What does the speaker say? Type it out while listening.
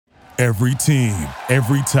Every team,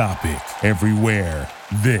 every topic, everywhere.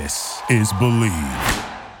 This is Believe.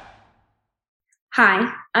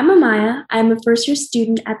 Hi, I'm Amaya. I'm a first-year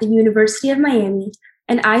student at the University of Miami,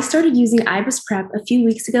 and I started using IBIS Prep a few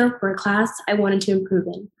weeks ago for a class I wanted to improve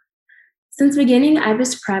in. Since beginning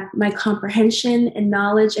IBIS Prep, my comprehension and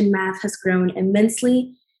knowledge in math has grown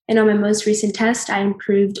immensely, and on my most recent test, I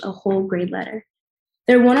improved a whole grade letter.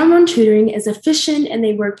 Their one-on-one tutoring is efficient, and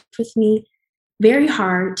they worked with me very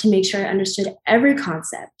hard to make sure I understood every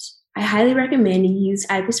concept. I highly recommend you use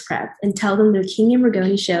IBIS Prep and tell them the King and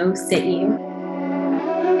Ragone show sent you.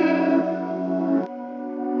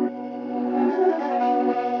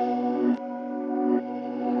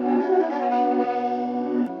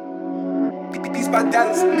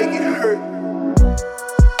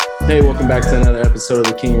 Hey, welcome back to another episode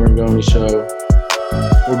of the King and Ragone show.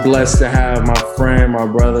 We're blessed to have my friend, my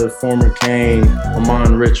brother, former Kane,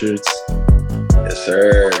 Ahmmon Richards. Yes,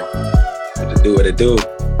 sir. What it do?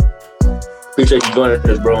 Appreciate you joining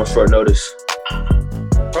us, bro, on short notice.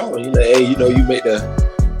 Bro, you say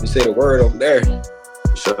the word over there.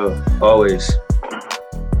 Sure, always.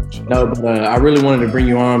 No, but I really wanted to bring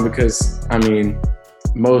you on because, I mean,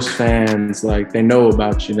 most fans, like, they know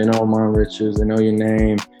about you. They know Ahmmon Richards. They know your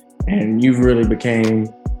name. And you've really became,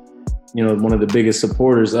 one of the biggest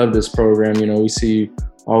supporters of this program. We see you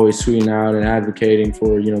always tweeting out and advocating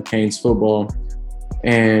for, Kane's football.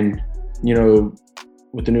 And,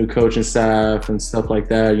 with the new coaching staff and stuff like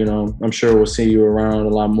that, I'm sure we'll see you around a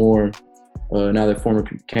lot more now that former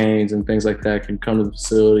Canes and things like that can come to the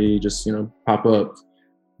facility, just, pop up.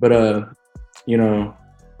 But, I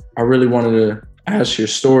really wanted to ask your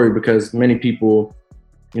story because many people,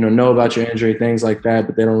 know about your injury, things like that,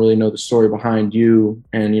 but they don't really know the story behind you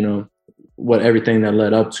and, what everything that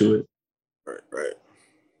led up to it. Right.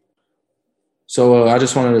 So I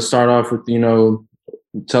just wanted to start off with,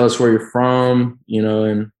 tell us where you're from,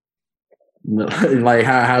 and like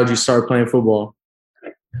how'd you start playing football?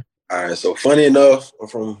 All right. So funny enough, I'm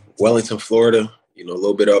from Wellington, Florida. A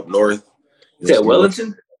little bit up north. Is that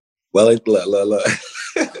Wellington? Wellington.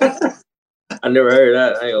 I never heard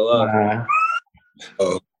that. I ain't gonna lie.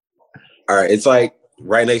 Oh, all right. It's like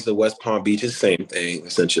right next to West Palm Beach. It's the same thing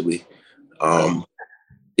essentially. I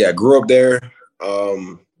grew up there.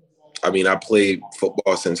 I played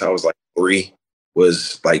football since I was like 3.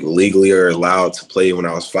 Was like legally or allowed to play when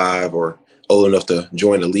I was 5 or old enough to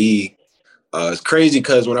join the league. It's crazy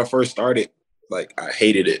because when I first started, like I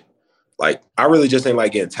hated it. Like I really just ain't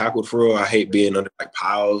like getting tackled for real. I hate being under like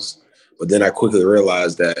piles. But then I quickly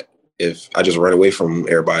realized that if I just run away from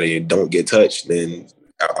everybody and don't get touched, then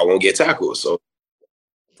I won't get tackled. So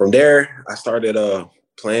from there, I started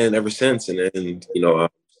playing ever since. And then,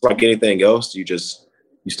 like anything else, you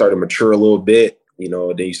start to mature a little bit.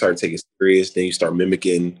 Then you start taking it serious. Then you start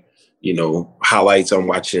mimicking, highlights. I'm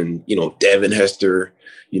watching, Devin Hester,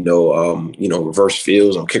 reverse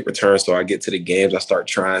fields on kick returns. So I get to the games, I start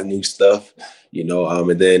trying new stuff,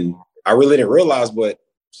 and then I really didn't realize, but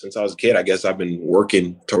since I was a kid, I guess I've been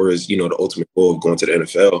working towards, the ultimate goal of going to the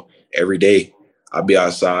NFL every day. I'd be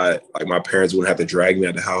outside. Like my parents wouldn't have to drag me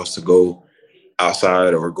out the house to go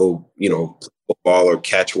outside or go, play football or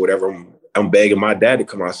catch or whatever. I'm begging my dad to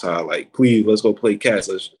come outside. Like, please, let's go play catch.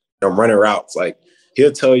 I'm running routes. Like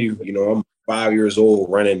he'll tell you, I'm 5 years old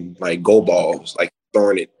running like go balls, like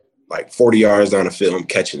throwing it like 40 yards down the field, I'm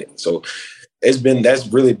catching it. So that's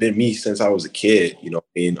really been me since I was a kid,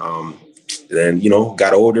 then,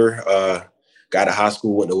 got older, got to high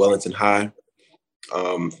school, went to Wellington High,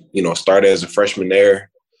 started as a freshman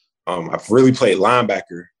there. I've really played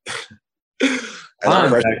linebacker.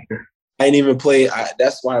 Linebacker. I ain't even play.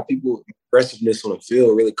 That's why people aggressiveness on the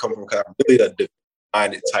field really come from because I'm really a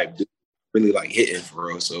defended type dude, really like hitting for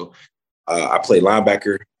real. So I played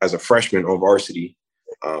linebacker as a freshman on varsity.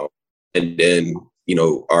 And then,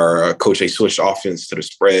 our coach, they switched offense to the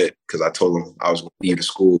spread because I told him I was going to leave the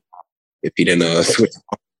school if he didn't switch.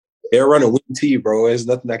 They're running wing T, bro. There's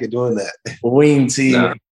nothing I can do in that. Wing T.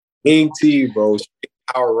 Nah. Wing T, bro.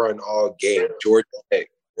 Power run all game. Georgia Tech,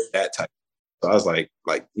 that type. So I was like,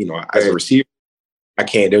 as a receiver, I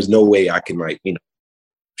can't, there's no way I can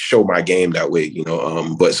show my game that way,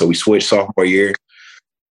 but so we switched sophomore year,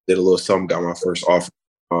 did a little something, got my first offer,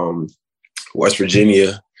 West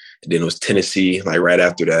Virginia, and then it was Tennessee, like right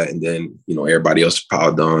after that. And then, everybody else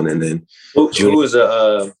piled on. And then who was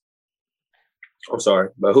the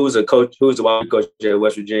coach, who was the wide coach at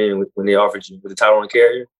West Virginia when they offered you? Was it Tyrone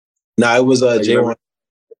Carrier? No, it was J1.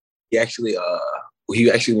 He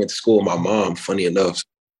actually went to school with my mom, funny enough.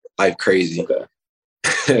 Life crazy. Okay.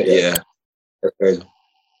 Yeah. That's crazy.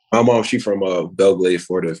 My mom, she from Belgrade,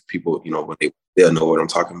 Florida. If people, when they'll know what I'm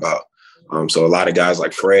talking about. So a lot of guys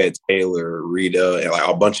like Fred, Taylor, Rita, and like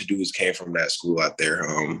a bunch of dudes came from that school out there.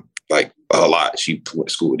 Like a lot. She went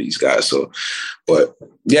to school with these guys. So, but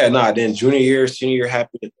yeah, then junior year, senior year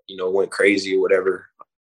happened, went crazy or whatever.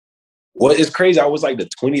 What is crazy, I was like the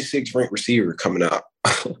 26th ranked receiver coming out.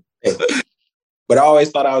 But I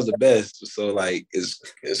always thought I was the best. So like it's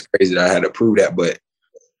crazy that I had to prove that. But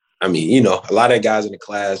I mean, a lot of guys in the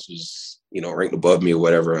class was, ranked above me or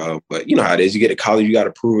whatever. But you know how it is. You get to college, you got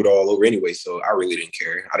to prove it all over anyway. So I really didn't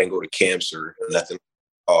care. I didn't go to camps or nothing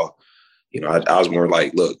at all. I was more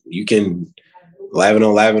like, look, you can 11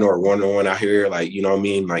 on 11 or 1-on-1 out here. Like, you know what I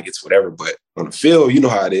mean? Like, it's whatever. But on the field, you know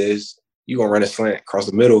how it is. You're going to run a slant across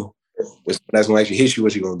the middle. When that's going to actually hit you,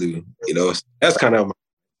 what you going to do? So that's kind of my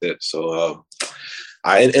mindset. So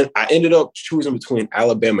I ended up choosing between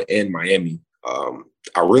Alabama and Miami.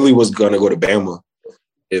 I really was going to go to Bama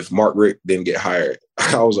if Mark Richt didn't get hired.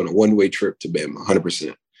 I was on a one-way trip to Bama,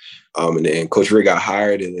 100%. And then Coach Richt got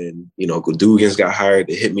hired, and then, Dugans got hired.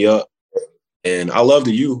 They hit me up. And I love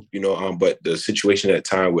the U, but the situation at the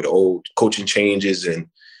time with old coaching changes and,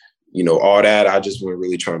 all that, I just wasn't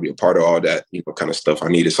really trying to be a part of all that, kind of stuff. I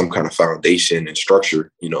needed some kind of foundation and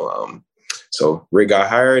structure, So Rick got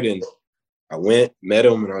hired, and I went, met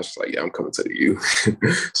him, and I was like, yeah, I'm coming to the U.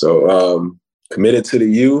 So committed to the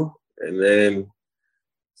U, and then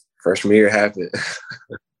freshman year happened,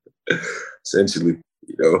 essentially,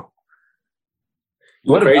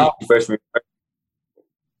 What about freshman?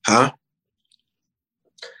 Huh?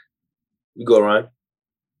 You go, Ryan.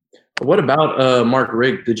 What about Mark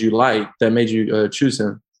Richt did you like that made you choose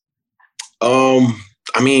him? I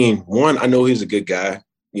mean, one, I know he's a good guy,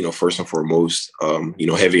 first and foremost,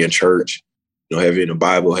 heavy in church, heavy in the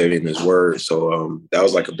Bible, heavy in his word. So that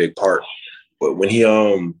was like a big part. But when he,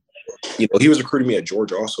 he was recruiting me at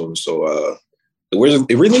Georgia also. So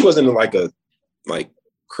it really wasn't like a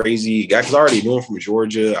crazy guy, because I already knew him from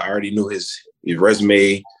Georgia. I already knew his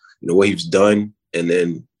resume, what he's done. And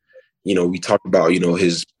then, we talked about,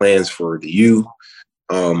 his plans for the U.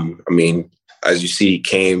 I mean, as you see, he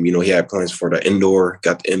came, he had plans for the indoor,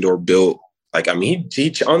 got the indoor built. Like, I mean,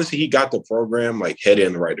 he honestly, he got the program headed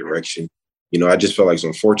in the right direction. I just felt like it's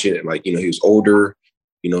unfortunate. Like, he was older,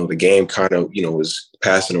 the game kind of, was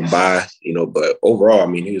passing him by, but overall, I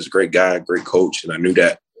mean, he was a great guy, great coach. And I knew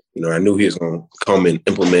that, I knew he was going to come and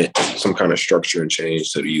implement some kind of structure and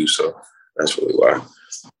change to the U. So that's really why.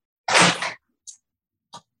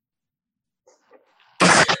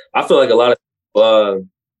 I feel like a lot of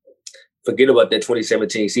forget about that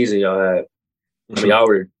 2017 season y'all had. I mean, y'all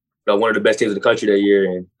were one of the best teams in the country that year,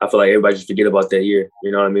 and I feel like everybody just forget about that year.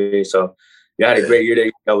 You know what I mean? So y'all had a great year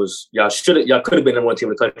that y'all could have been the one team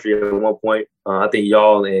in the country at one point. I think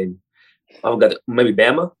y'all and I forgot maybe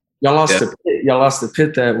Bama. Y'all lost to Pitt. Y'all lost to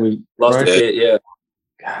Pitt that week. Lost to Pitt, yeah.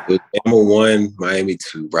 Bama 1, Miami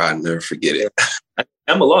 2, bro. I'll never forget it.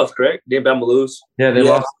 Bama lost, correct? Didn't Bama lose? Yeah, they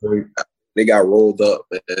lost. They got rolled up,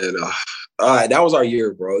 and that was our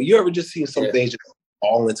year, bro. You ever just see some things just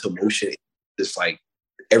fall into motion? Just like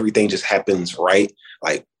everything just happens right.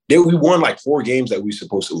 Like we won 4 games that we were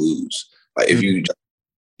supposed to lose. Like if you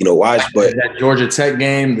watch, but that Georgia Tech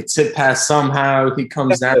game, the tip pass somehow he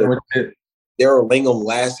comes down with it. Daryl Lingham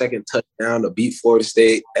last second touchdown to beat Florida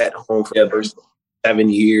State at home for the first 7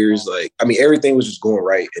 years. Like, I mean, everything was just going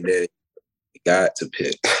right, and then it got to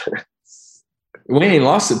Pitt. We ain't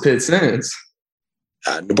lost to Pitt since.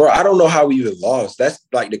 Bro, I don't know how we even lost. That's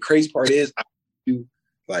the crazy part is,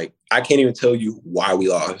 I can't even tell you why we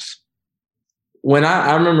lost. When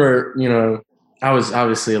I remember, I was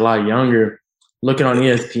obviously a lot younger, looking on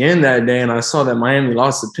ESPN that day, and I saw that Miami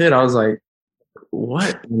lost to Pitt. I was like,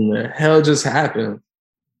 what in the hell just happened?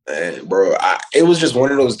 Man, bro, it was just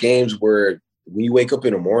one of those games where we wake up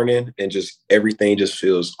in the morning and just everything just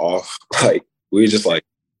feels off. Like, we were just like,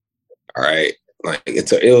 all right. Like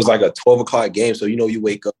it was like a 12 o'clock game. So, you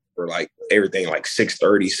wake up for everything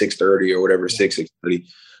 6:30 or whatever, 6:30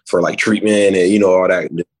 for treatment and, all that,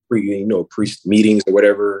 pre meetings or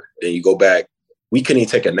whatever. Then you go back. We couldn't even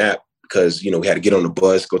take a nap because, we had to get on the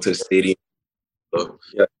bus, go to the stadium. So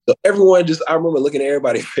everyone I remember looking at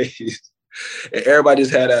everybody's face, and everybody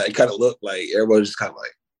just had it kind of looked like everybody just kind of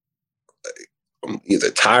I'm either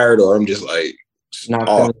tired or I'm just not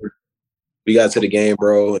off. We got to the game,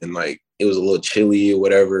 bro, and it was a little chilly or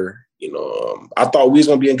whatever. I thought we was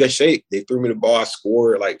gonna be in good shape. They threw me the ball. I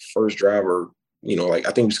scored first drive, or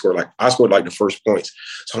I think we scored I scored the first points.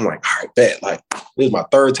 So I'm like, all right, bet. This is my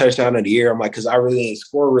 3rd touchdown of the year. I'm like, because I really ain't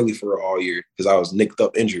scored really for all year because I was nicked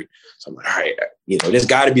up injured. So I'm like, all right, this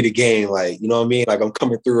got to be the game. You know what I mean? I'm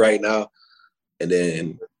coming through right now. And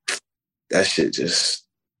then that shit just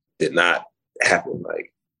did not happen.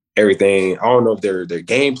 everything. I don't know if their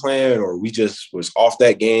game plan or we just was off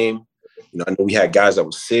that game. You know, I know we had guys that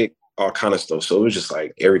was sick, all kind of stuff. So it was just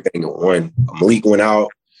like everything in one. Malik went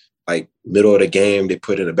out like middle of the game. They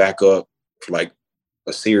put in a backup for like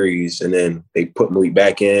a series, and then they put Malik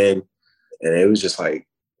back in, and it was just like,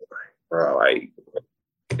 bro, like.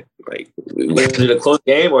 Was it a close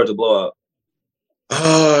game or was it a blowout?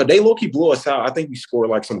 They low-key blew us out. I think we scored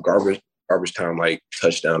like some garbage time like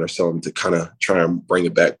touchdown or something to kind of try and bring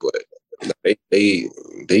it back, but they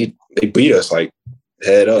beat us like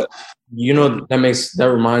head up. You know, that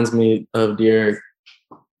reminds me of Derek,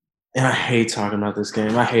 and I hate talking about this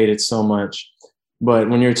game. I hate it so much. But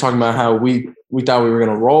when you're talking about how we thought we were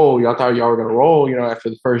gonna roll, y'all thought y'all were gonna roll, you know,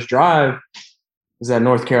 after the first drive, is that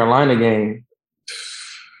North Carolina game.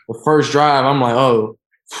 The first drive, I'm like, oh,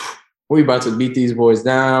 we about to beat these boys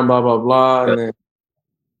down, blah, blah, blah. And then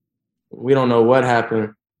we don't know what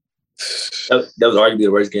happened. That was arguably the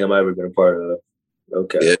worst game I've ever been a part of.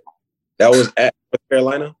 Okay. Yeah. That was at North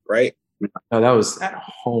Carolina, right? No, that was at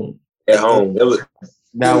home. At home. That was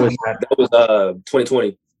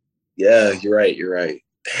 2020. Yeah, you're right.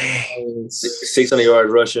 Dang. 600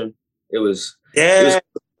 yards rushing. It was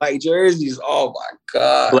like jerseys. Oh my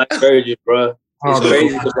God. Black jerseys, bro. It's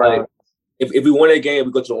crazy. It's like if we win that game,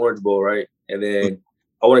 we go to the Orange Bowl, right? And then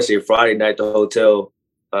I want to say Friday night, the hotel,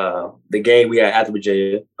 the game we had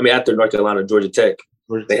after North Carolina, Georgia Tech,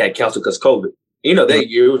 they had canceled because COVID. You know, that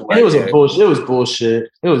year it was bullshit. It was bullshit.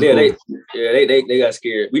 They got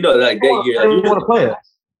scared. We know like that year. They didn't want to play us.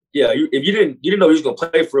 Yeah, if you didn't know you was gonna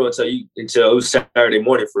play for real until it was Saturday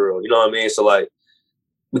morning for real. You know what I mean? So like,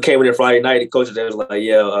 we came in there Friday night. The coaches was like,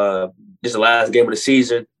 this is the last game of the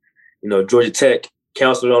season. You know, Georgia Tech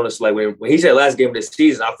counseled on us. Like when he said last game of the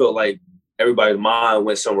season, I felt like everybody's mind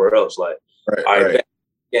went somewhere else. Like, all right,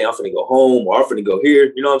 yeah, I'm finna go home or I'm finna go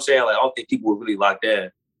here. You know what I'm saying? Like, I don't think people were really locked in.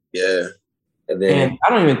 Yeah. And then I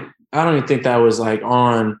don't even think that was like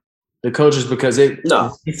on the coaches because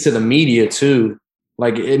it's to the media too.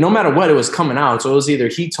 Like no matter what, it was coming out. So it was either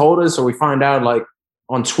he told us or we find out like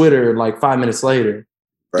on Twitter like 5 minutes later.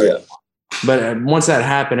 Right. Yeah. But once that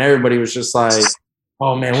happened, everybody was just like,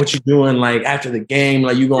 oh man, what you doing? Like after the game,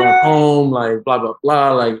 like you going home, like blah, blah,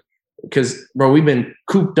 blah. Like, because bro, we've been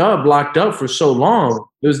cooped up, locked up for so long.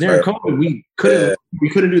 It was during COVID. We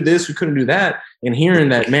couldn't do this. We couldn't do that. And hearing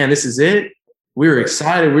that, man, this is it. We were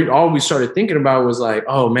excited. All we started thinking about was like,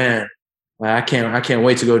 oh man, like, I can't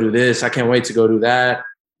wait to go do this. I can't wait to go do that.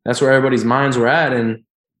 That's where everybody's minds were at. And,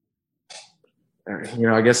 you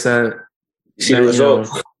know, I guess that. You see the result.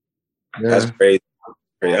 That's crazy.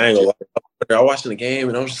 I ain't gonna lie. I was watching the game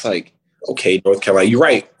and I was just like, okay, North Carolina, you're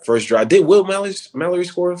right. First drive. Did Will Mallory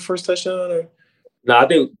score the first touchdown? Or? No, I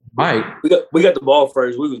think Mike. We got the ball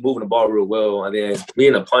first. We was moving the ball real well. And then we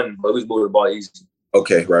ended up punting, but we was moving the ball easy.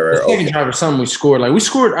 Okay, right. The second drive or something we scored. Like we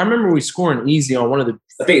scored. I remember we scoring easy on one of the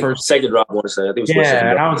first second drive. I want to say. I think it was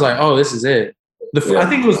and I was like, oh, this is it. I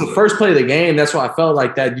think it was the first play of the game. That's why I felt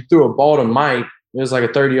like that. You threw a ball to Mike. It was like a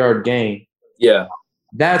 30-yard gain. Yeah,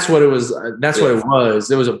 that's what it was. That's what it was.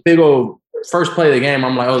 There was a big old first play of the game.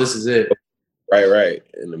 I'm like, oh, this is it. Right.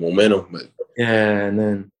 And the momentum. But and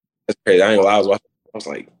then that's crazy. I ain't gonna lie. I was watching.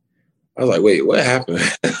 I was like, wait, what happened?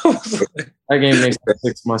 That game makes me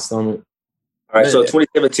sick to my stomach. All right, so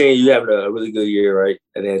 2017, you having a really good year, right?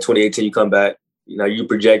 And then 2018, you come back. You know, you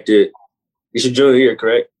projected. It's your junior year,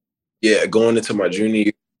 correct? Yeah, going into my junior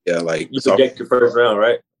year. Yeah, like you projected your first round,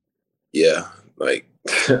 right? Yeah, like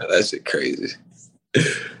that shit crazy. Yeah,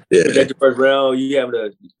 you projected first round. You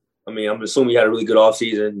having I'm assuming you had a really good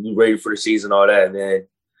offseason. You ready for the season, all that, and then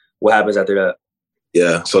what happens after that?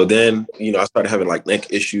 Yeah, so then I started having like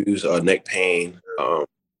neck issues, neck pain,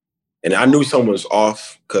 and I knew someone was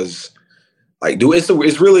off because. Like,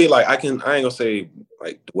 it's really like I ain't gonna say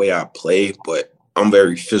like the way I play, but I'm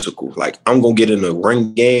very physical. Like, I'm gonna get in the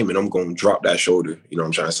run game and I'm gonna drop that shoulder. You know what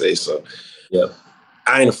I'm trying to say? So, yeah,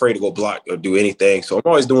 I ain't afraid to go block or do anything. So I'm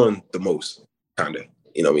always doing the most, kind of.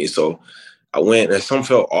 You know what I mean? So I went and some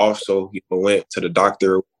felt off. So I went to the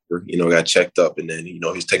doctor. Got checked up, and then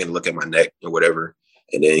he's taking a look at my neck and whatever.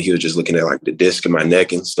 And then he was just looking at like the disc in my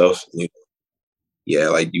neck and stuff. And,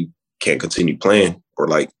 like you can't continue playing. Or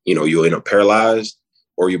like, you'll end up paralyzed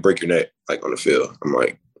or you break your neck like on the field. I'm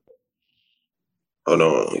like, hold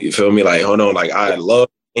on. You feel me? Like, hold on. Like, I love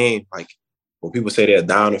the game. Like, when people say they're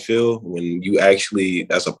down the field, when you actually,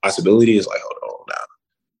 that's a possibility, it's like, hold on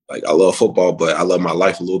now. Like, I love football, but I love my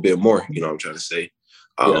life a little bit more. You know what I'm trying to say?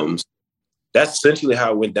 That's essentially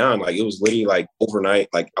how it went down. Like, it was literally like overnight.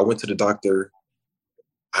 Like, I went to the doctor.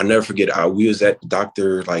 I'll never forget how we was at the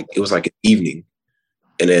doctor. Like, it was like an evening.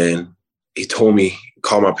 And then he told me,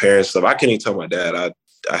 call my parents stuff. I couldn't even tell my dad.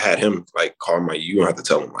 I had him like call him like, you don't have to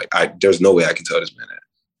tell him. Like, there's no way I can tell this man that.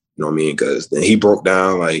 You know what I mean? Because then he broke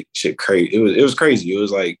down like shit crazy. It was crazy. It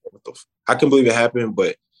was like, I couldn't believe it happened,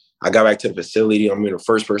 but I got back to the facility. I mean, the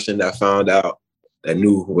first person that found out that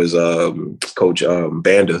knew was Coach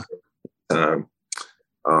Banda.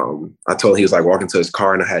 I told him, he was like walking to his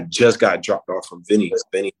car, and I had just got dropped off from Vinny.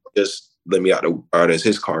 Vinny just let me out as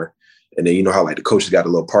his car. And then you know how like the coaches got a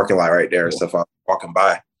little parking lot right there and stuff. I was walking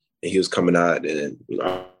by, and he was coming out, and you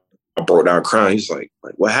know, I broke down crying. He's like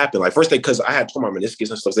what happened? Like first day, because I had torn my meniscus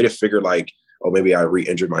and stuff, so they didn't figure like, oh, maybe I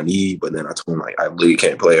re-injured my knee. But then I told him like I literally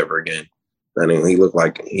can't play ever again. And then he looked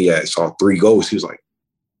like he saw 3 goals. He was like,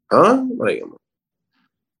 huh? Like,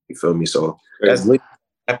 you feel me? So that's literally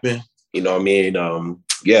what happened. You know what I mean?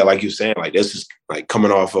 Yeah, like you're saying, like this is like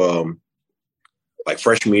coming off like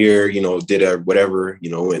freshman year, you know, did whatever,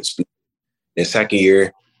 you know, went in second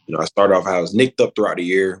year, you know, I started off, I was nicked up throughout the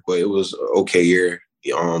year, but it was an okay year,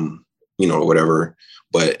 you know, whatever.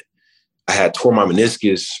 But I had tore my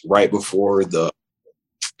meniscus right before the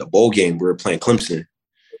bowl game. We were playing Clemson.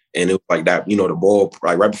 And it was like that, you know, the bowl,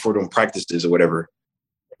 like right before them practices or whatever.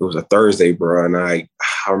 It was a Thursday, bro. And I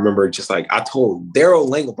remember just like, I told Daryl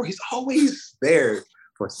Langle, bro, he's always there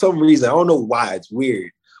for some reason. I don't know why. It's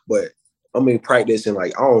weird. But I'm in practice and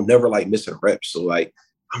like, I don't never like missing reps. So like,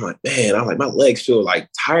 I'm like, man, my legs feel like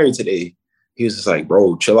tired today. He was just like,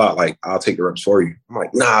 bro, chill out. Like, I'll take the reps for you. I'm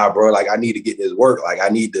like, nah, bro. Like, I need to get this work. Like, I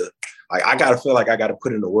need to, like, I got to feel like I got to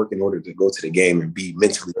put in the work in order to go to the game and be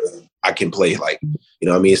mentally, I can play. Like, you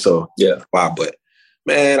know what I mean? So, yeah, wow. But,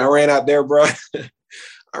 man, I ran out there, bro.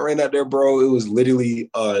 It was literally,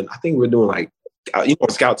 I think we're doing like, you know,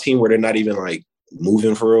 a scout team where they're not even like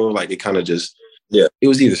moving for real. Like, it kind of just, yeah, it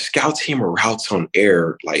was either scout team or routes on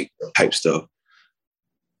air, like type stuff.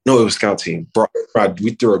 No, it was scout team. Bro,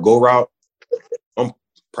 we threw a go route. I'm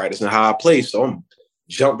practicing how I play, so I'm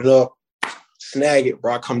jumping up, snag it,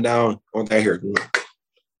 bro. I come down on that here.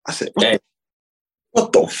 I said,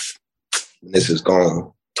 what the this is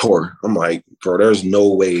gone. Tore. I'm like, bro, there's no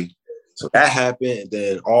way. So that happened. And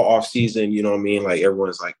then all off season, you know what I mean? Like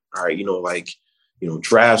everyone's like, all right, you know, like, you know,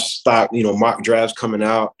 draft stock, you know, mock drafts coming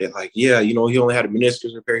out. They're like, yeah, you know, he only had a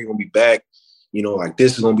meniscus repair. He's gonna be back. You know, like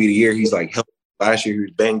this is gonna be the year. He's like, last year he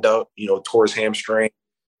was banged up, you know, tore his hamstring,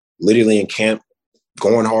 literally in camp,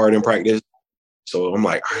 going hard in practice. So I'm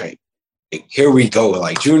like, all right, here we go.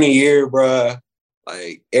 Like junior year, bro.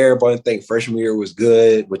 Like everybody think freshman year was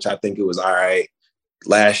good, which I think it was all right.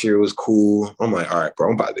 Last year was cool. I'm like, all right, bro,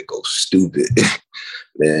 I'm about to go stupid.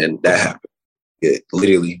 Man, that happened. It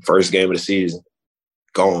literally first game of the season,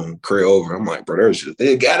 gone, career over. I'm like, bro,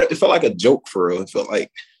 it felt like a joke for real. It felt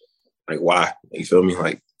like why? You feel me?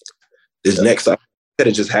 Like this next time could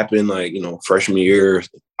have just happened like, you know, freshman year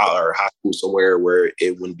or high school somewhere where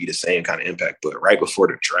it wouldn't be the same kind of impact. But right before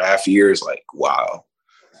the draft year is like, wow.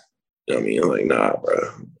 You know what I mean? I'm like, nah, bro.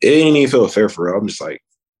 It didn't even feel fair for real. I'm just like,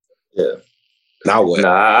 yeah. Now what?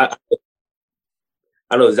 Nah,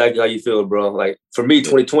 I know exactly how you feel, bro. Like for me,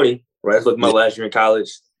 2020, right? That's like my last year in college.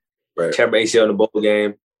 Right. Tear my ACL in the bowl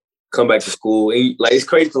game, come back to school. And, like it's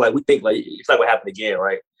crazy because like we think like it's like what happened again,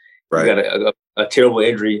 right? Right. You got a terrible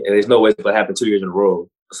injury, and there's no way it's gonna happen 2 years in a row.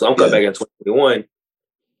 So I'm coming back in 2021.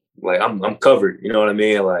 Like I'm covered. You know what I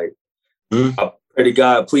mean? Like I pray to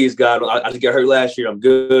God, please God. I just got hurt last year. I'm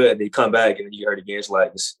good, and then you come back and then you get hurt again. It's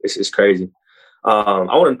like it's crazy. I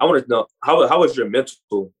want to know how was your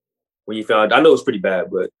mental when you found? I know it's pretty bad,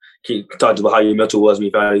 but can you talk about how your mental was when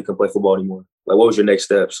you found out you couldn't play football anymore? Like, what was your next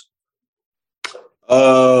steps?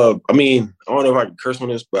 I mean, I don't know if I can curse on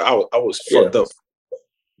this, but I was fucked up.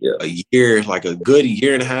 Yeah, a year, like a good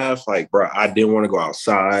year and a half. Like, bro, I didn't want to go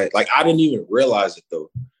outside. Like, I didn't even realize it though.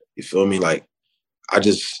 You feel me? Like, I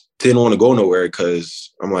just didn't want to go nowhere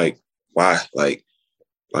because I'm like, why? Like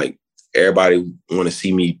everybody want to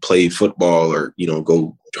see me play football or, you know,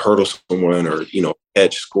 go hurdle someone or, you know,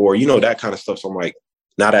 catch, score, you know, that kind of stuff. So I'm like,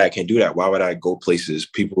 now that I can do that, why would I go places?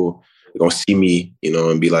 People are going to see me, you know,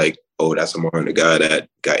 and be like, oh, that's Ahmmon, the guy that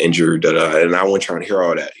got injured. And I wasn't trying to hear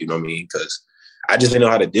all that, you know what I mean? Because I just didn't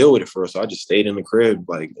know how to deal with it first. So I just stayed in the crib.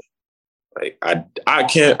 Like I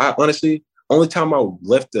honestly, only time I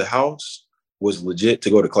left the house was legit to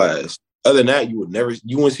go to class. Other than that, you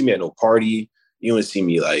wouldn't see me at no party. You wouldn't see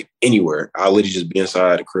me like anywhere. I'll literally just be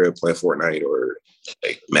inside the crib playing Fortnite or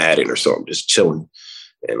like Madden or something, just chilling.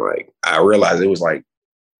 And like I realized it was like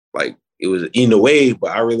it was in a way,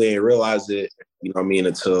 but I really didn't realize it, you know what I mean,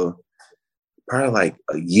 until probably like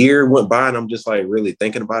a year went by and I'm just like really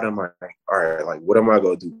thinking about it. I'm like, all right, like what am I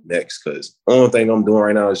gonna do next? Because the only thing I'm doing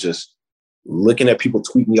right now is just looking at people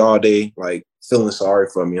tweet me all day, like feeling sorry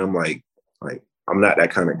for me. I'm like, I'm not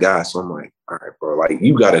that kind of guy. So I'm like, all right, bro, like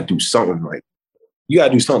you got to do something. Like you got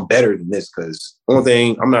to do something better than this. Because one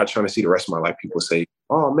thing, I'm not trying to see the rest of my life people say,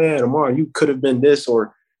 oh man, Ahmmon, you could have been this,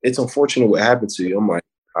 or it's unfortunate what happened to you. I'm like,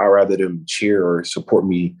 I'd rather them cheer or support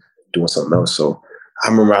me doing something else. So I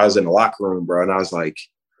remember I was in the locker room, bro, and I was like,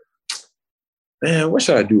 man, what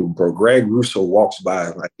should I do, bro? Greg Russo walks by,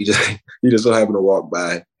 like he just so happened to walk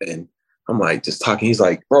by, and I'm like just talking. He's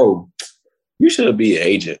like, bro, you should be an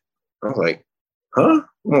agent. I was like, huh?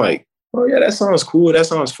 I'm like, oh yeah, that sounds cool. That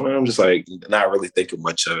sounds fun. I'm just like not really thinking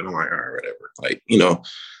much of it. I'm like, all right, whatever. Like,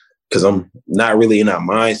 because I'm not really in that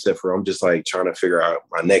mindset for. I'm just like trying to figure out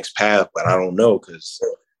my next path, but I don't know because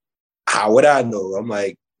how would I know? I'm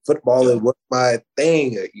like, football is what my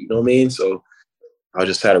thing, you know what I mean? So I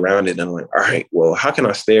just sat around it and I'm like, all right, well, how can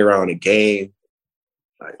I stay around the game?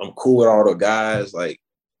 Like, I'm cool with all the guys, like,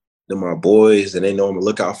 they're my boys, and they know I'm gonna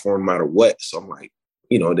look out for them no matter what. So I'm like,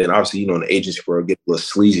 then obviously, in the agency world get a little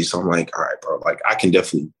sleazy. So I'm like, all right, bro, like I can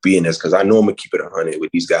definitely be in this because I know I'm gonna keep it 100 with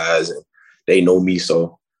these guys and they know me.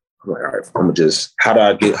 So I'm like, all right, I'm gonna just, how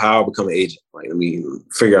I become an agent? Like, let me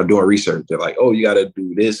figure out doing research. They're like, oh, you gotta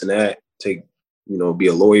do this and that, be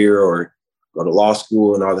a lawyer or go to law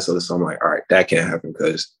school and all this other stuff. I'm like, all right, that can't happen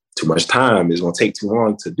because too much time is going to take too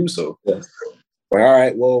long to do so. Yeah. Like, all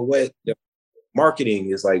right, well, what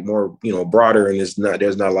marketing is like more, broader and there's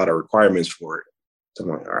not a lot of requirements for it. So I'm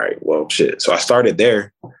like, all right, well, shit. So I started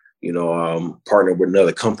there, partnered with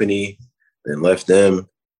another company, then left them,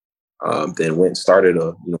 then went and started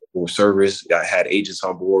a, full service. I had agents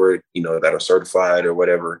on board, that are certified or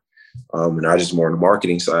whatever. And I just more on the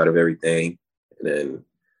marketing side of everything. And then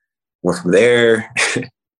went from there.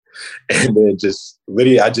 And then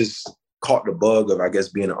I just caught the bug of, I guess,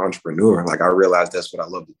 being an entrepreneur. Like I realized that's what I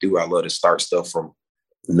love to do. I love to start stuff from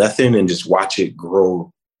nothing and just watch it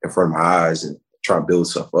grow in front of my eyes and try and build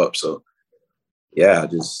stuff up. So yeah,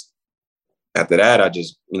 after that,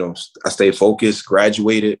 I stayed focused,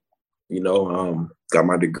 graduated, got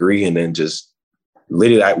my degree, and then just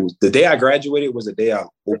literally the day I graduated was the day I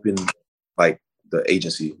opened like the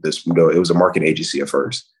agency. It was a marketing agency at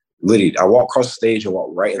first. Literally, I walked across the stage and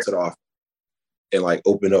walked right into the office and like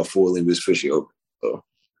opened up fully, was officially open.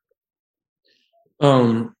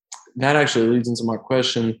 So that actually leads into my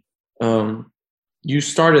question. You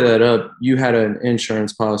started that up. You had an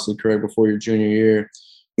insurance policy, correct, before your junior year.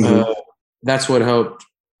 Mm-hmm. That's what helped.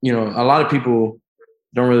 A lot of people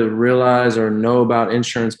don't really realize or know about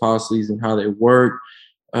insurance policies and how they work.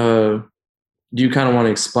 Do you kind of want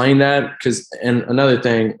to explain that? And another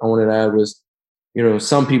thing I wanted to add was,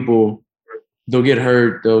 some people, they'll get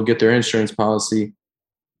hurt, they'll get their insurance policy,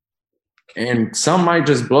 and some might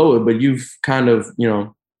just blow it, but you've kind of,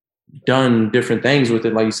 done different things with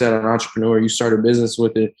it. Like you said, an entrepreneur, you start a business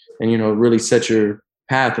with it and, really set your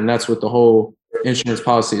path. And that's what the whole insurance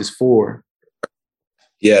policy is for.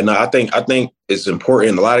 Yeah, no, I think it's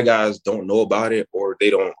important. A lot of guys don't know about it, or they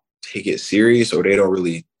don't take it serious, or they don't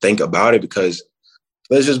really think about it because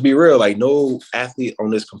let's just be real. Like no athlete on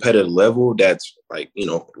this competitive level that's like,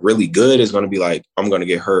 really good is going to be like, I'm going to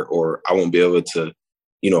get hurt or I won't be able to,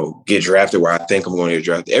 get drafted where I think I'm going to get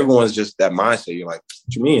drafted. Everyone's just that mindset. You're like,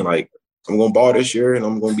 what you mean? Like, I'm going to ball this year and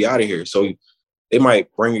I'm going to be out of here. So they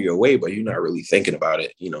might bring you away, but you're not really thinking about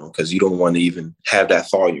it, because you don't want to even have that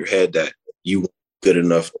thought in your head that you won't be good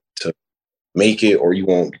enough to make it, or you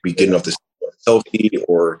won't be good enough to stay healthy,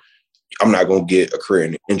 or I'm not going to get a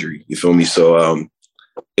career injury. You feel me? So,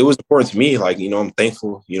 it was important to me. Like, I'm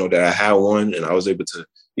thankful, that I had one and I was able to,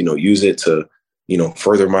 use it to,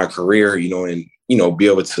 further my career, and, be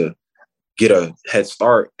able to get a head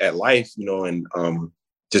start at life, and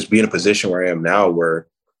just be in a position where I am now where,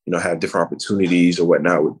 have different opportunities or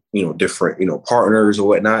whatnot with, different, partners or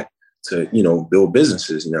whatnot to, build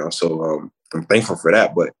businesses now. So I'm thankful for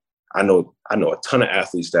that. But I know a ton of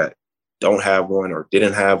athletes that don't have one or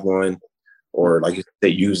didn't have one, or like they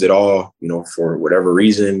used it all, for whatever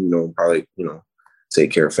reason, probably,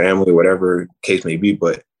 take care of family, whatever case may be.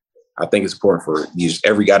 But I think it's important for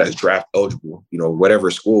every guy that's draft eligible,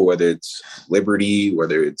 whatever school, whether it's Liberty,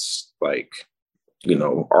 whether it's like,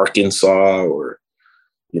 Arkansas or,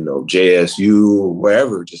 JSU,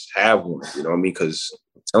 wherever, just have one, you know what I mean? Because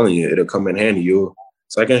I'm telling you, it'll come in handy.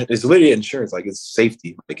 It's literally insurance. Like it's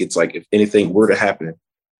safety. Like it's like if anything were to happen,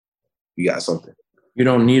 you got something. You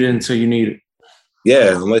don't need it until you need it.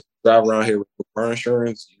 Yeah, unless you drive around here with car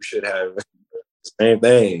insurance, you should have the same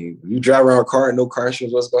thing. You drive around a car and no car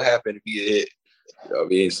insurance, what's gonna happen if you get hit? You know what I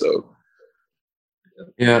mean? So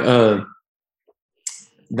yeah,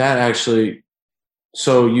 that actually.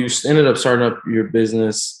 So you ended up starting up your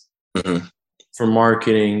business for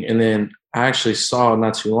marketing, and then I actually saw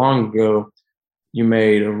not too long ago you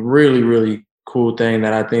made a really, really cool thing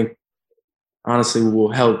that I think honestly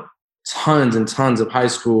will help tons and tons of high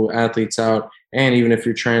school athletes out, and even if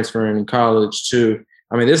you're transferring in college too.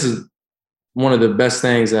 I mean, this is one of the best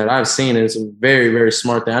things that I've seen, and it's a very, very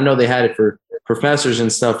smart thing. I know they had it for professors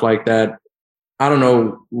and stuff like that. I don't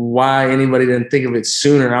know why anybody didn't think of it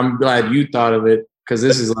sooner. I'm glad you thought of it, because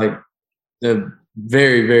this is like a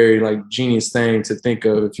very, very like genius thing to think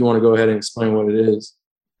of. If you want to go ahead and explain what it is.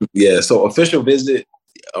 Yeah. So official visit,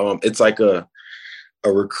 it's like a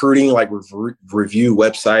recruiting like review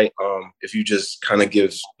website. If you just kind of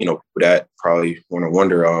give, that probably want to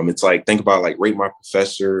wonder, it's like, think about like Rate My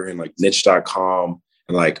Professor and like niche.com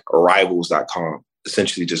and like arrivals.com,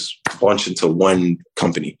 essentially just bunch into one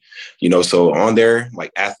company, so on there,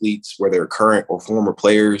 like athletes, whether current or former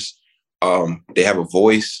players, they have a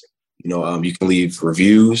voice, you can leave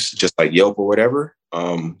reviews just like Yelp or whatever.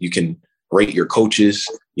 You can rate your coaches,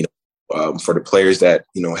 for the players that,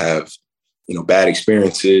 have, bad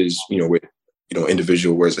experiences, with,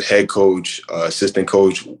 individual, whereas a head coach, assistant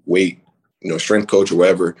coach, weight, strength coach or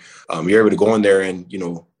whatever, you're able to go in there and,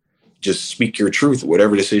 just speak your truth,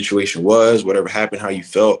 whatever the situation was, whatever happened, how you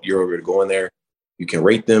felt, you're able to go in there. You can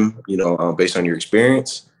rate them, based on your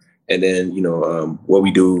experience. And then, what we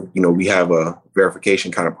do, we have a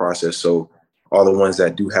verification kind of process. So all the ones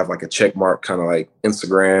that do have like a check mark, kind of like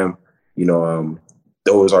Instagram,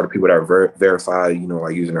 those are the people that are verified,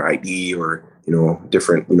 like using their ID or,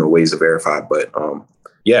 different, ways to verify. But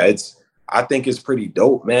I think it's pretty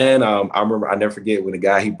dope, man. I remember, I never forget when the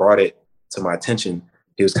guy, he brought it to my attention.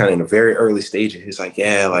 He was kind of in a very early stage. He's like,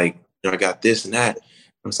 yeah, like, I got this and that.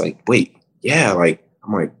 I was like, wait, yeah. Like,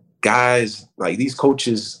 I'm like, guys, like these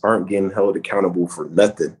coaches aren't getting held accountable for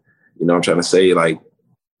nothing. I'm trying to say, like,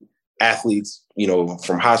 athletes,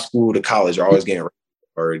 from high school to college are always getting,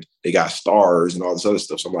 or they got stars and all this other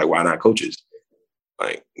stuff. So I'm like, why not coaches?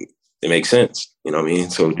 Like, it makes sense. You know what I mean?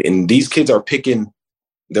 So, and these kids are picking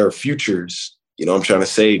their futures, I'm trying to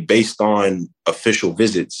say, based on official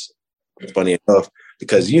visits. Funny enough,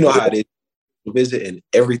 because you know how it is, visit and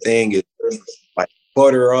everything is like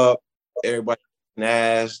butter up, everybody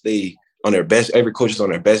ass, they on their best, every coach is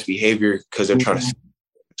on their best behavior because they're trying to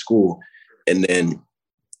school. And then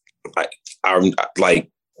I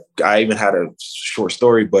even had a short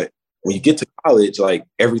story, but when you get to college, like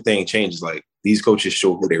everything changes. Like these coaches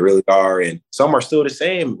show who they really are, and some are still the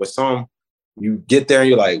same, but some you get there and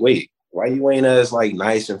you're like, wait, why you ain't as like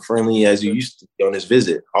nice and friendly as you used to be on this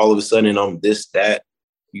visit? All of a sudden, this, that,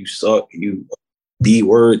 you suck, you B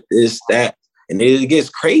word, this, that, and it gets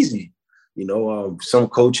crazy. Some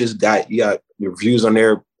coaches you got reviews on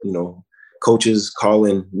there, coaches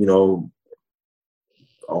calling,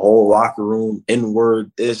 a whole locker room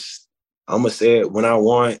N-word, this, I'm gonna say it when I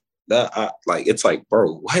want that. It's like,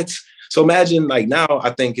 bro, what? So imagine like now, I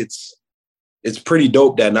think it's pretty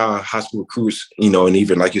dope that now high school recruits, and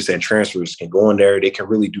even like you said, transfers can go in there. They can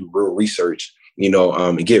really do real research,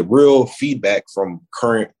 and get real feedback from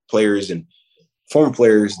current players and former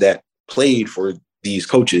players that played for these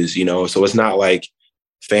coaches, So it's not like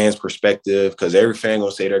fans' perspective, because every fan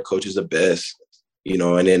gonna say their coach is the best,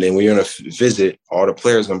 and then when you're on a visit, all the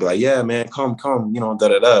players gonna be like, yeah, man, come,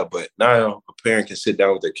 da-da-da. But now a parent can sit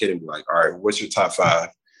down with their kid and be like, all right, what's your top 5?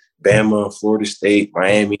 Bama, Florida State,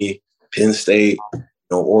 Miami, Penn State,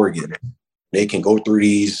 Oregon. They can go through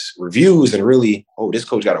these reviews and really, this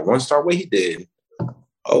coach got a 1-star, what he did.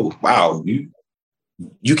 Oh, wow.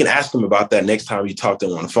 You can ask them about that next time you talk to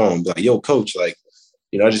them on the phone. Be like, yo, coach, like,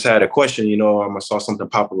 I just had a question, I saw something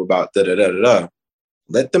pop up about da-da-da-da-da.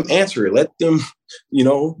 Let them answer it. Let them,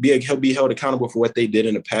 be held accountable for what they did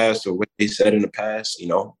in the past or what they said in the past,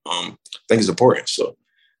 I think it's important. So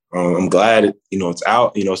I'm glad, it's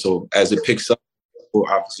out, so as it picks up,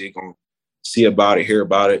 we're obviously going to see about it, hear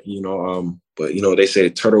about it, but, they say the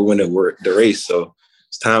turtle win the race. So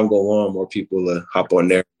as time go on, more people hop on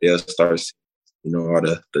there. They'll start seeing, all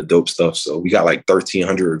the dope stuff. So we got like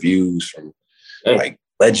 1,300 reviews from like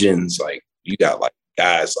legends. Like you got like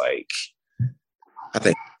guys like, I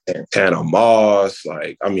think Santana Moss.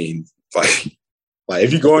 Like, I mean, like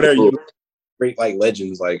if you go in there, you great like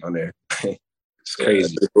legends like on there. It's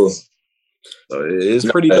crazy. Yeah, cool. So it is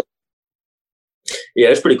pretty dope. Yeah,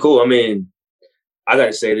 it's pretty cool. I mean, I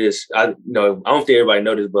gotta say this. I don't think everybody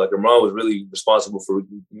knows this, but like, Ramon was really responsible for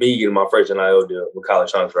me getting my first NIL deal with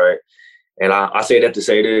college hunks, right? And I say that to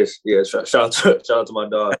say this. Yeah, shout out to my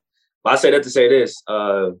dog. But I say that to say this.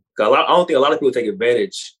 I don't think a lot of people take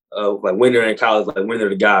advantage of like when they're in college, like when they're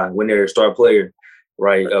the guy, when they're a star player,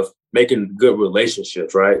 right? Of making good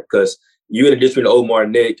relationships, right? Because you in addition to Omar,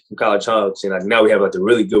 Nick from college hunks, and like now we have like a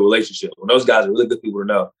really good relationship. Well, those guys are really good people to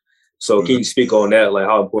know. So can you speak on that, like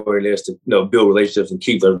how important it is to build relationships and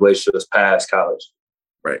keep those relationships past college?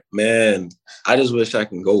 Right, man. I just wish I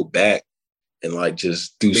can go back and like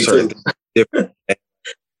just do Me certain too. things different.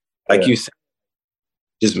 Like you said,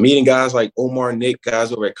 just meeting guys like Omar, Nick,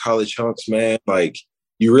 guys over at College Hunks, man. Like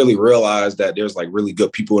you really realize that there's like really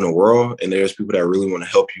good people in the world, and there's people that really want to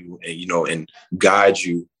help you and and guide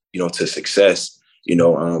you, to success.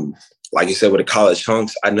 Like you said with the College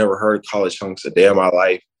Hunks, I never heard College Hunks a day in my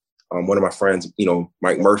life. One of my friends,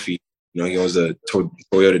 Mike Murphy, he owns the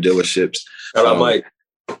Toyota dealerships. Shout out Mike.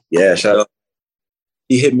 Yeah, shout out.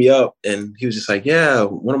 He hit me up and he was just like, yeah,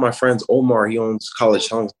 one of my friends, Omar, he owns College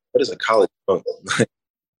Hunks. What is a College Hunk?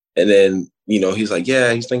 And then, he's like,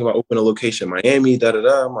 yeah, he's thinking about opening a location in Miami,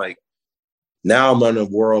 da-da-da. I'm like, now I'm in a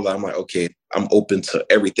world, I'm like, okay, I'm open to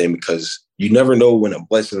everything because you never know when a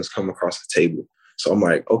blessing is coming across the table. So I'm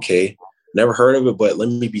like, okay, never heard of it, but let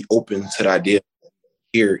me be open to the idea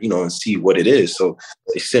here, and see what it is. So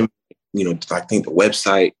they sent me, I think the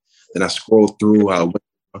website, then I scrolled through, and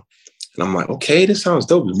I'm like, okay, this sounds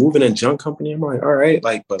dope. We're moving in junk company. I'm like, all right,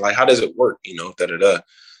 but how does it work? Da-da-da.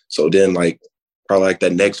 So then probably like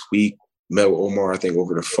that next week, met with Omar, I think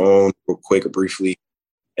over the phone real quick or briefly.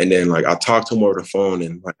 And then I talked to him over the phone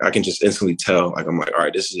and I can just instantly tell, I'm like, all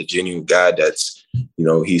right, this is a genuine guy that's,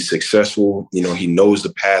 he's successful. He knows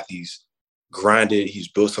the path. He's grinded. He's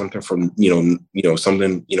built something from,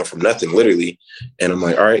 something, from nothing literally. And I'm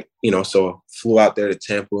like, all right, so flew out there to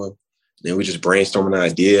Tampa. And we just brainstorming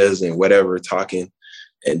ideas and whatever, talking.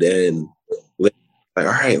 And then all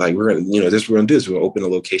right, we're going to, this we're going to do is we're going to open a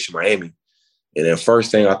location in Miami. And then first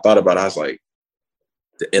thing I thought about, I was like,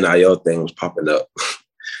 the NIL thing was popping up.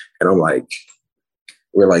 And I'm like,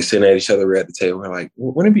 we're sitting at each other, we're at the table. We're like,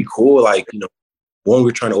 wouldn't it be cool? One,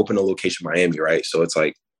 we're trying to open a location in Miami, right? So it's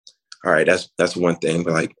like, all right, that's one thing.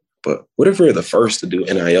 But what if we're the first to do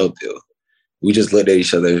NIL deal? We just looked at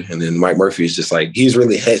each other, and then Mike Murphy is just like, he's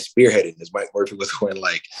really spearheading this. Mike Murphy was going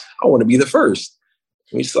I want to be the first.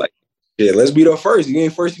 And he's like, yeah, let's be the first. You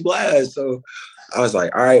ain't first, you last. So I was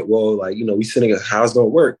like, all right, well, we sitting at how's it gonna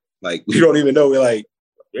work? We don't even know. We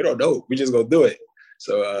don't know. We just gonna do it.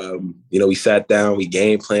 So we sat down, we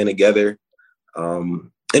game plan together.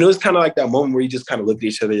 And it was kind of like that moment where you just kind of looked at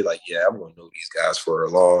each other, you're like, yeah, I'm gonna know these guys for a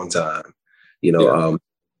long time.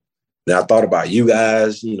 Then I thought about you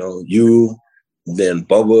guys, you, then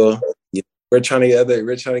Bubba. We're trying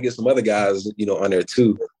to get some other guys, on there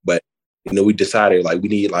too. But we decided we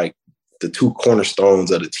need the two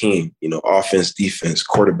cornerstones of the team, offense, defense,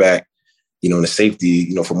 quarterback, and the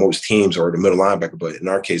safety, for most teams or the middle linebacker. But in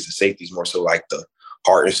our case, the safety is more so the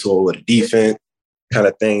heart and soul of the defense kind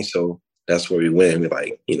of thing. So that's where we went. We're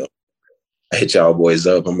I hit y'all boys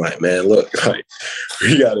up. I'm like, man, look,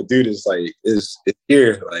 we got to do this. It's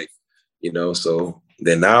here. So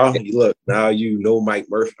then now Mike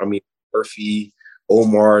Murphy, Murphy,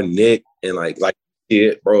 Omar, Nick, and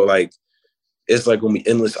it, bro, it's gonna be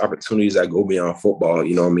endless opportunities that go beyond football,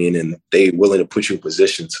 you know what I mean? And they willing to put you in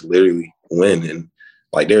position to literally win. And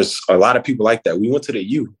there's a lot of people like that. We went to the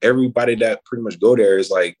U. Everybody that pretty much go there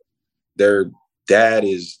is their dad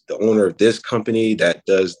is the owner of this company that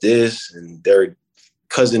does this, and their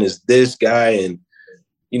cousin is this guy, and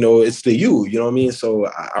it's the U, you know what I mean? So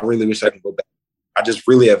I really wish I could go back. I just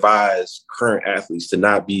really advise current athletes to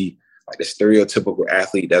not be the stereotypical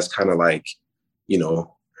athlete that's kind of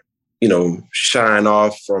shine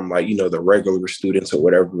off from the regular students or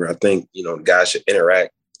whatever. I think, guys should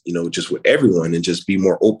interact, just with everyone and just be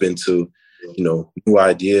more open to, new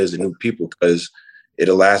ideas and new people, because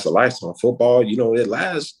it'll last a lifetime. Football, it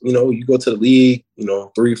lasts, you go to the league,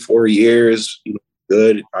 3-4 years,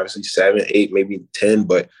 good, obviously 7, 8, maybe 10,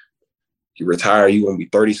 but you retire, you're going to be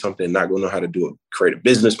 30 something, not going to know how to create a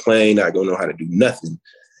business plan, not going to know how to do nothing,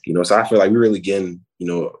 so I feel we're really getting,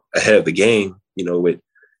 ahead of the game, with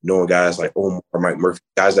knowing guys like Omar, Mike Murphy,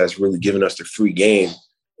 guys that's really giving us the free game,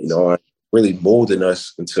 really molding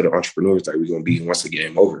us into the entrepreneurs that we're going to be once the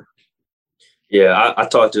game over. Yeah, I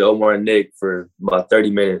talked to Omar and Nick for about 30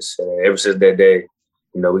 minutes. And ever since that day,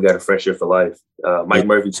 we got a friendship for life. Mike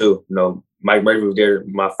Murphy too. Mike Murphy was there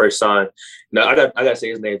my first sign. I got to say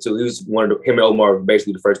his name too. He was him and Omar were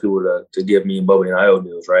basically the first people to give me and Bubba NIL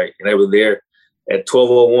deals, right? And they were there at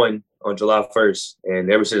 12:01 on July 1st.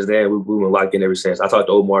 And ever since then, we've been locked in ever since. I talk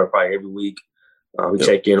to Omar probably every week. We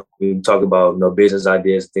check in, we talk about business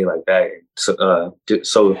ideas, things like that.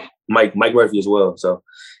 So Mike Murphy as well. So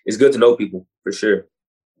it's good to know people for sure.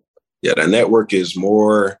 Yeah, the network is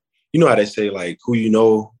more, how they say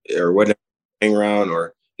who or whatever hang around,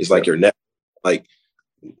 or it's your net.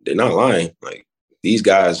 They're not lying. These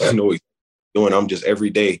guys know what they're doing. I'm just every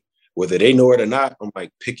day whether they know it or not, I'm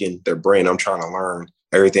like picking their brain. I'm trying to learn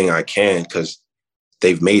everything I can because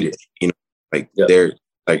they've made it. You know,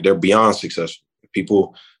 they're beyond successful.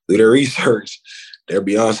 People do their research, they're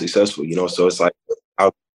beyond successful. You know, so it's like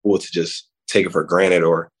I'm cool to just take it for granted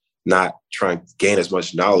or not try and gain as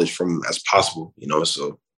much knowledge from them as possible. You know,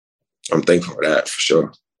 so I'm thankful for that for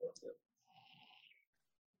sure.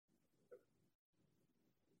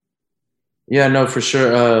 Yeah, no, for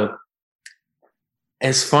sure.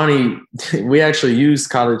 It's funny. We actually used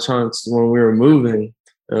college hunks when we were moving.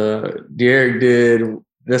 Derek did.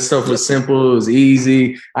 That stuff was simple. It was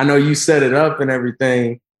easy. I know you set it up and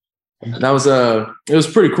everything. That was it was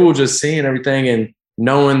pretty cool just seeing everything and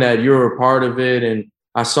knowing that you were a part of it. And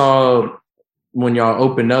I saw when y'all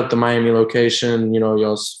opened up the Miami location, you know,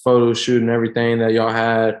 y'all's photo shoot and everything that y'all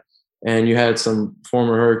had, and you had some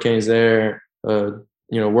former Hurricanes there, you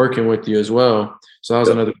know, working with you as well. So that was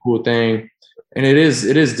another cool thing. And it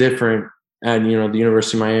is different at, you know, the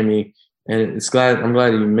University of Miami. And I'm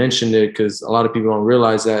glad you mentioned it because a lot of people don't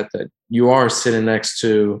realize that you are sitting next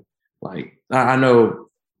to, like, I know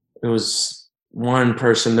it was one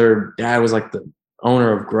person, their dad was like the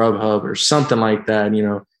owner of Grubhub or something like that, you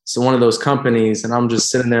know. So one of those companies, and I'm just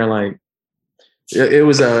sitting there like, it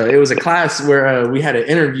was a class where we had to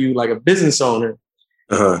interview like a business owner,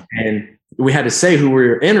 and we had to say who we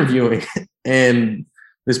were interviewing. And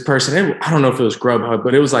this person, I don't know if it was Grubhub,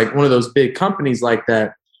 but it was like one of those big companies like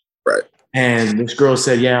that. Right. And this girl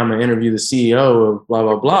said, yeah, I'm gonna interview the CEO of blah,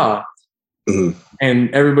 blah, blah. Mm-hmm.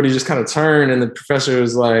 And everybody just kind of turned, and the professor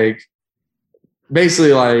was like,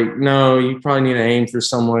 basically like, no, you probably need to aim for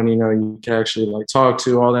someone, you know, you can actually like talk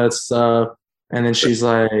to, all that stuff. And then she's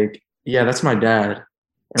like, yeah, that's my dad.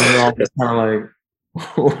 And we're all just kind of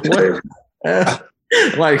like, what?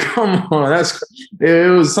 Like, come on,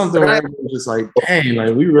 it was something where I was just like, dang,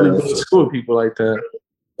 like we really go to school with people like that.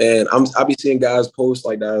 And I be seeing guys post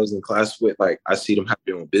like that I was in class with, like I see them have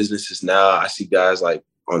their own businesses now. I see guys like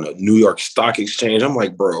on the New York Stock Exchange. I'm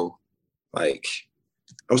like, bro, like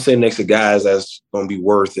I'm sitting next to guys that's going to be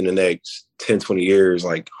worth in the next 10, 20 years,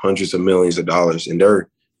 like hundreds of millions of dollars. And they're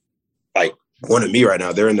like one of me right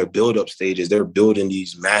now. They're in their build-up stages. They're building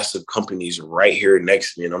these massive companies right here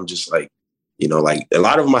next to me. And I'm just like, you know, like a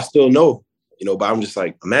lot of them I still know, you know, but I'm just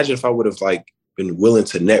like, imagine if I would have like been willing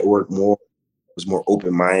to network more, was more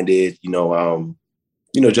open-minded, you know,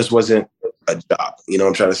 just wasn't a job. You know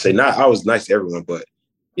what I'm trying to say? Not, I was nice to everyone, but,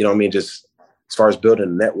 you know what I mean? Just as far as building a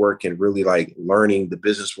network and really like learning the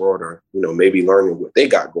business world or, you know, maybe learning what they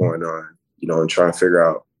got going on, you know, and trying to figure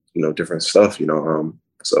out, you know, different stuff, you know.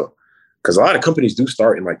 So, because a lot of companies do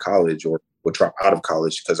start in like college or will drop out of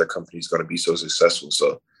college because their company is going to be so successful.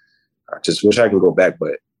 So I just wish I could go back,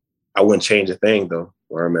 but I wouldn't change a thing though,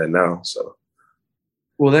 where I'm at now. So.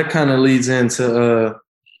 Well, that kind of leads into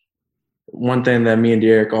one thing that me and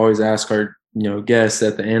Derek always ask our, you know, guests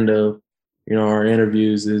at the end of, you know, our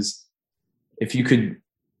interviews is if you could,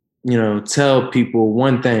 you know, tell people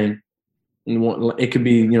one thing, it could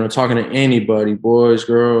be, you know, talking to anybody, boys,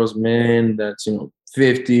 girls, men, that's, you know,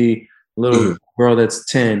 50, little girl that's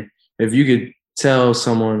 10. If you could tell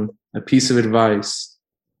someone a piece of advice,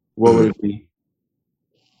 what would it be?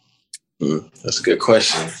 That's a good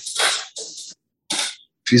question.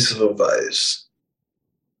 Piece of advice.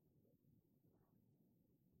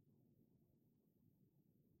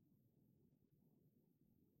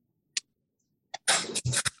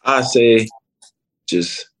 I say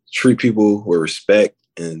just treat people with respect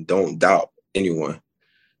and don't doubt anyone.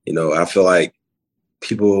 You know, I feel like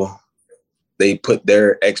people, they put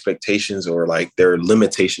their expectations or like their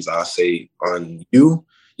limitations, I'll say, on you,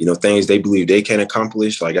 you know, things they believe they can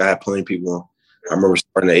accomplish. Like I had plenty of people, I remember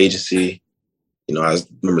starting an agency, you know, I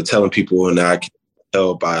remember telling people and I can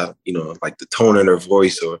tell by, you know, like the tone in their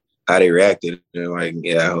voice or how they reacted. They're like,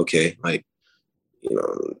 yeah, okay. Like, you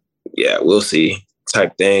know, yeah, we'll see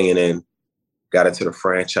type thing. And then got into the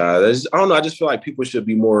franchise. I don't know. I just feel like people should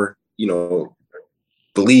be more, you know,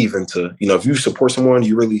 believe into, you know, if you support someone,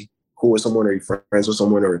 you really cool with someone or you're friends with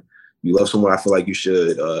someone or you love someone, I feel like you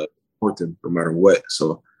should support them no matter what.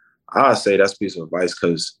 So I say that's a piece of advice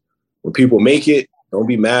because when people make it, don't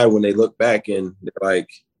be mad when they look back and they're like,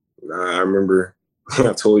 nah, I remember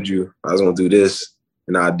I told you I was going to do this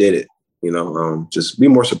and I did it. You know, just be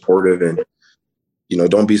more supportive and, you know,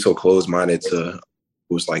 don't be so closed-minded to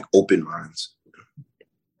who's like open minds.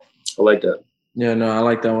 I like that. Yeah, no, I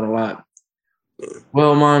like that one a lot.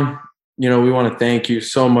 Well, Mom, you know, we want to thank you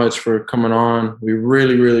so much for coming on. We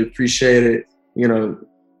really, really appreciate it. You know,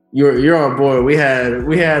 you're our boy. We had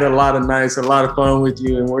a lot of nights, a lot of fun with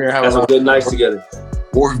you, and we're gonna have a lot of good nights together.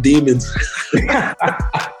 War of Demons.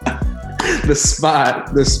 The The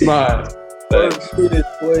spot.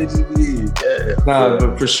 Nah,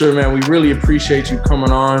 but for sure, man, we really appreciate you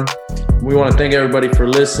coming on. We want to thank everybody for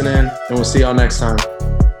listening, and we'll see y'all next time.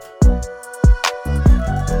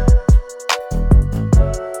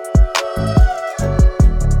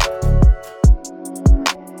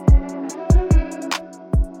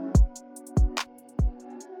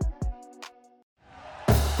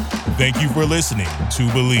 Thank you for listening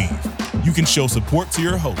to Believe. You can show support to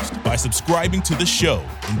your host by subscribing to the show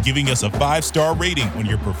and giving us a 5-star rating on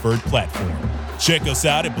your preferred platform. Check us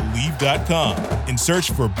out at Believe.com and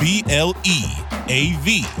search for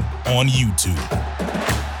BLEAV on YouTube.